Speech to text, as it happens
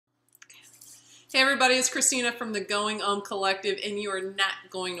Hey everybody, it's Christina from the Going Om Collective, and you are not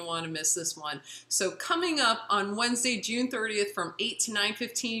going to want to miss this one. So coming up on Wednesday, June 30th from 8 to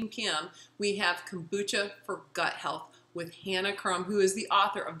 9:15 p.m., we have Kombucha for Gut Health with Hannah Crum, who is the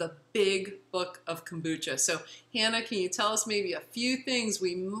author of the Big Book of Kombucha. So Hannah, can you tell us maybe a few things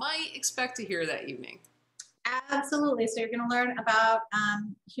we might expect to hear that evening? Absolutely. So you're going to learn about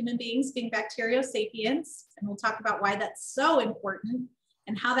human beings being bacterial sapiens, and we'll talk about why that's so important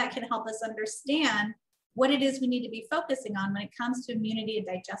and how that can help us understand what it is we need to be focusing on when it comes to immunity and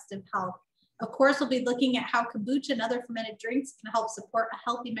digestive health. Of course, we'll be looking at how kombucha and other fermented drinks can help support a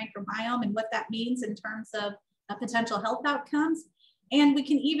healthy microbiome and what that means in terms of potential health outcomes. And we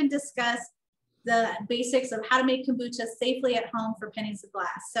can even discuss the basics of how to make kombucha safely at home for pennies of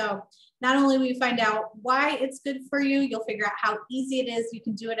glass. So not only will you find out why it's good for you, you'll figure out how easy it is. You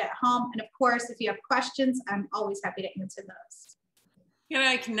can do it at home. And of course, if you have questions, I'm always happy to answer those. And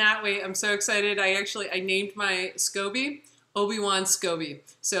I cannot wait. I'm so excited. I named my SCOBY Obi-Wan Scobie.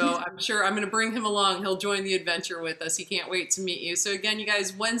 So I'm sure I'm going to bring him along. He'll join the adventure with us. He can't wait to meet you. So again, you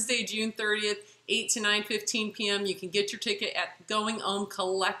guys, Wednesday, June 30th, 8 to 9:15 p.m. You can get your ticket at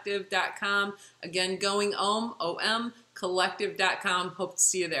goingomcollective.com. Again, goingom, O-M, collective.com. Hope to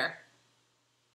see you there.